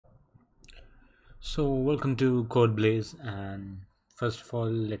So welcome to Code Blaze, and first of all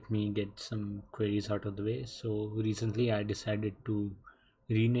let me get some queries out of the way. So recently I decided to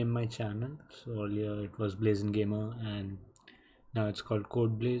rename my channel. So earlier it was Blazing Gamer and now it's called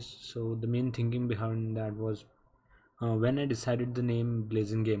Code Blaze. So the main thinking behind that was when I decided the name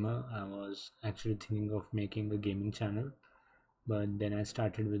Blazing Gamer, I was actually thinking of making a gaming channel, but then I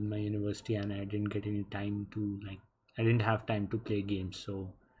started with my university and I didn't get any time to I didn't have time to play games.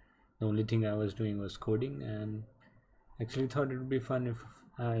 So the only thing I was doing was coding, and actually thought it would be fun if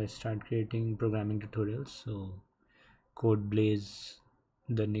I start creating programming tutorials. So Code Blaze,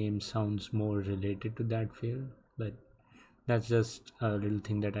 the name sounds more related to that field, but that's just a little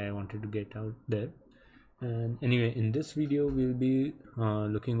thing that I wanted to get out there. And anyway, in this video we'll be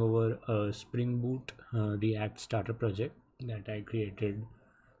looking over a Spring Boot React starter project that I created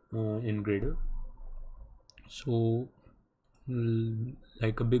in Gradle. So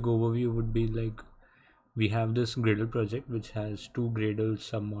like a big overview would be like we have this Gradle project which has two Gradle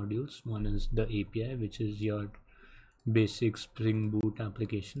submodules. One is the API, which is your basic Spring Boot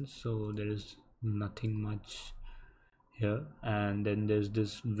application, so there is nothing much here. And then there's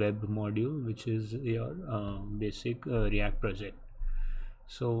this web module which is your basic React project.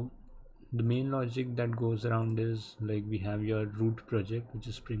 So the main logic that goes around is like we have your root project, which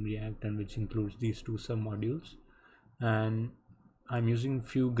is Spring React, and which includes these two submodules. And I'm using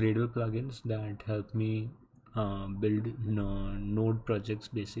few Gradle plugins that help me build node projects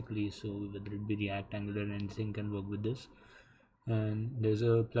basically. So whether it be React, Angular, anything can work with this. And there's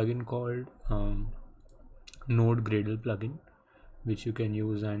a plugin called Node Gradle plugin, which you can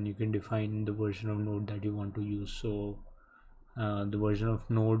use, and you can define the version of node that you want to use. So the version of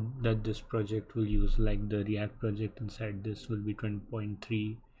node that this project will use, like the React project inside this, will be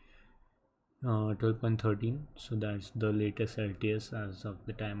 20.3 12.13. So that's the latest LTS as of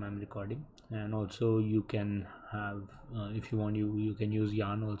the time I'm recording. And also you can have if you want, you can use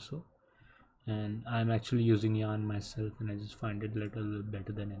yarn also, and I'm actually using yarn myself and I just find it a little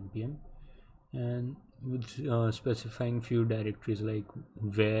better than npm. And with specifying few directories like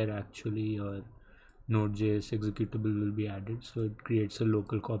where actually your node.js executable will be added, so it creates a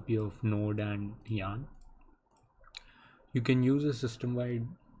local copy of node and yarn. You can use a system-wide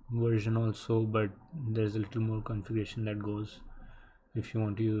version also, but there's a little more configuration that goes if you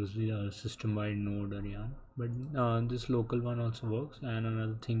want to use the system-wide node or yarn. But this local one also works. And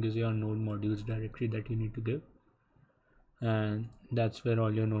another thing is your node modules directory that you need to give, and that's where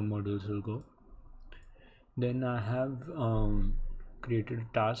all your node modules will go. Then I have created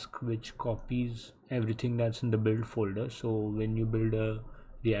a task which copies everything that's in the build folder. So when you build a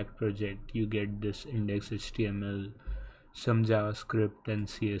React project, you get this index HTML, some JavaScript and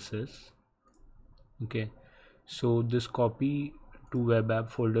CSS. Okay, so this copy to web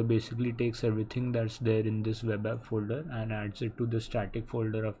app folder basically takes everything that's there in this web app folder and adds it to the static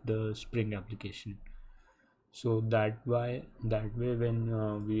folder of the Spring application. So that way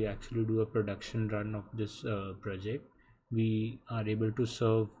when we actually do a production run of this project, we are able to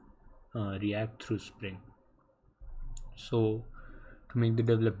serve React through Spring. So to make the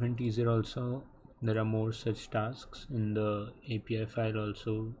development easier also, there are more such tasks in the API file.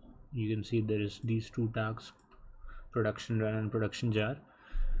 Also you can see there is these two tasks, production run and production jar,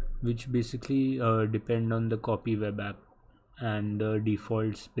 which basically depend on the copy web app and the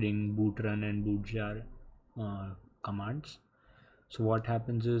default Spring boot run and boot jar commands. So what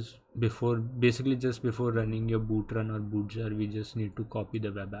happens is, just before running your boot run or boot jar, we just need to copy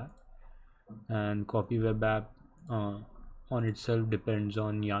the web app, and copy web app on itself depends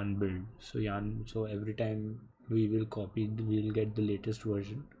on yarn build. So every time we will copy, we will get the latest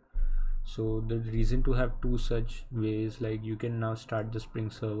version. So the reason to have two such ways, like you can now start the Spring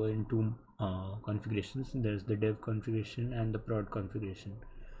server in two configurations. There's the dev configuration and the prod configuration.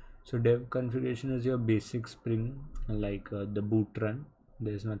 So dev configuration is your basic Spring, like the boot run.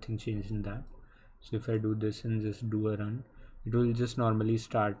 There's nothing changed in that. So if I do this and just do a run, it will just normally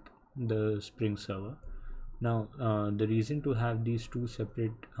start the Spring server. Now the reason to have these two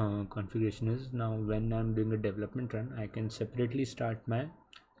separate configuration is, now when I'm doing a development run, I can separately start my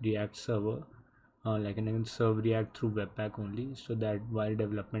React server, like, and I can serve React through Webpack only, so that while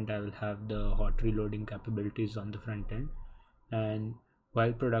development I will have the hot reloading capabilities on the front end, and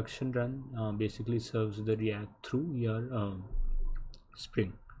while production run basically serves the React through your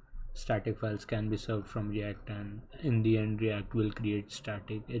Spring. Static files can be served from React, and in the end React will create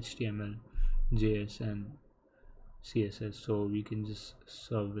static HTML, JS and CSS, so we can just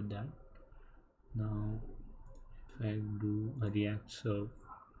serve with that. Now if I do a React serve,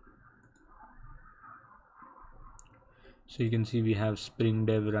 So you can see we have Spring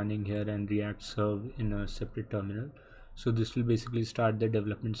Dev running here and React Serve in a separate terminal. So this will basically start the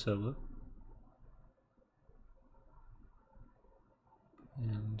development server,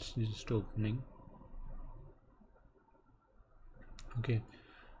 and it's just opening. Okay,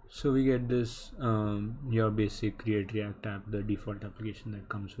 so we get this your basic Create React app, the default application that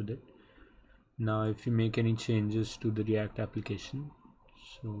comes with it. Now if you make any changes to the React application,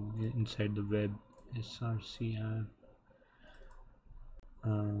 so inside the web src app,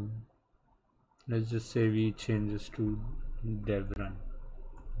 let's just say we change this to dev run.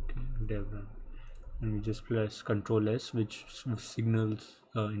 Okay, dev run, and we just press Control S, which signals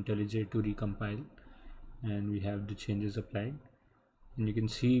IntelliJ to recompile, and we have the changes applied, and you can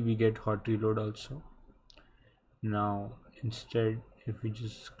see we get hot reload also. Now instead, if we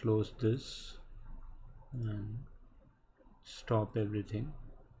just close this and stop everything,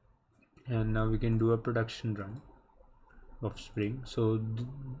 and now we can do a production run of Spring. So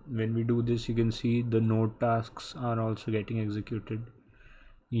when we do this, you can see the node tasks are also getting executed.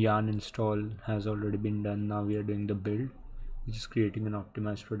 Yarn install has already been done. Now we are doing the build, which is creating an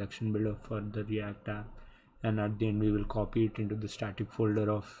optimized production builder for the React app, and at the end we will copy it into the static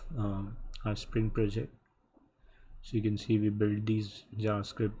folder of our Spring project. So you can see we build these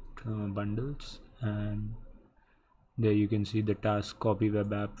JavaScript bundles, and there you can see the task copy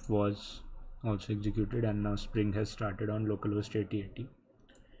web app was also executed, and now Spring has started on localhost 8080.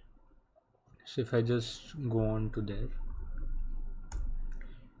 So if I just go on to there,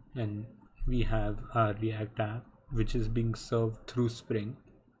 and we have our React app which is being served through Spring,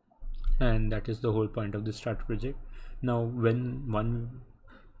 and that is the whole point of the start project. Now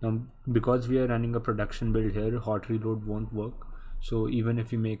because we are running a production build here, hot reload won't work. So even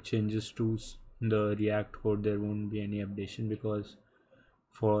if you make changes to the React code, there won't be any updation, because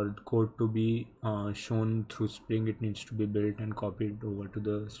for code to be shown through Spring, it needs to be built and copied over to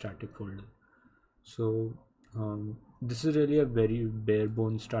the static folder. So this is really a very bare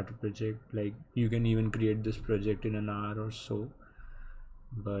bones starter project. Like, you can even create this project in an hour or so,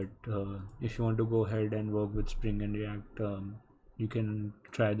 but if you want to go ahead and work with Spring and React, you can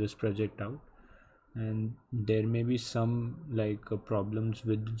try this project out. And there may be some problems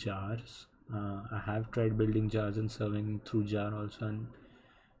with jars. I have tried building jars and serving through jar also, and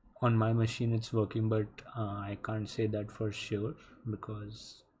on my machine it's working, but I can't say that for sure,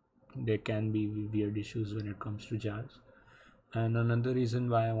 because there can be weird issues when it comes to jars. And another reason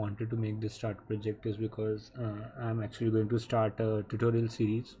why I wanted to make this start project is because I'm actually going to start a tutorial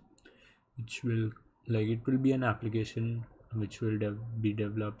series, which will it will be an application which will be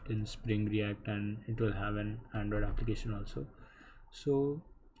developed in Spring, React, and it will have an Android application also. So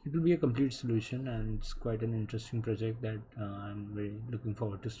it will be a complete solution, and it's quite an interesting project that I'm very looking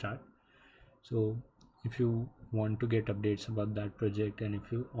forward to start. So if you want to get updates about that project, and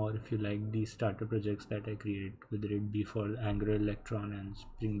if you like these starter projects that I create, whether it be for Angular, Electron, and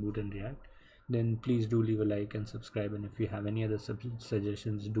Spring Boot and React, then please do leave a like and subscribe. And if you have any other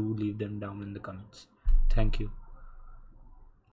suggestions, do leave them down in the comments. Thank you.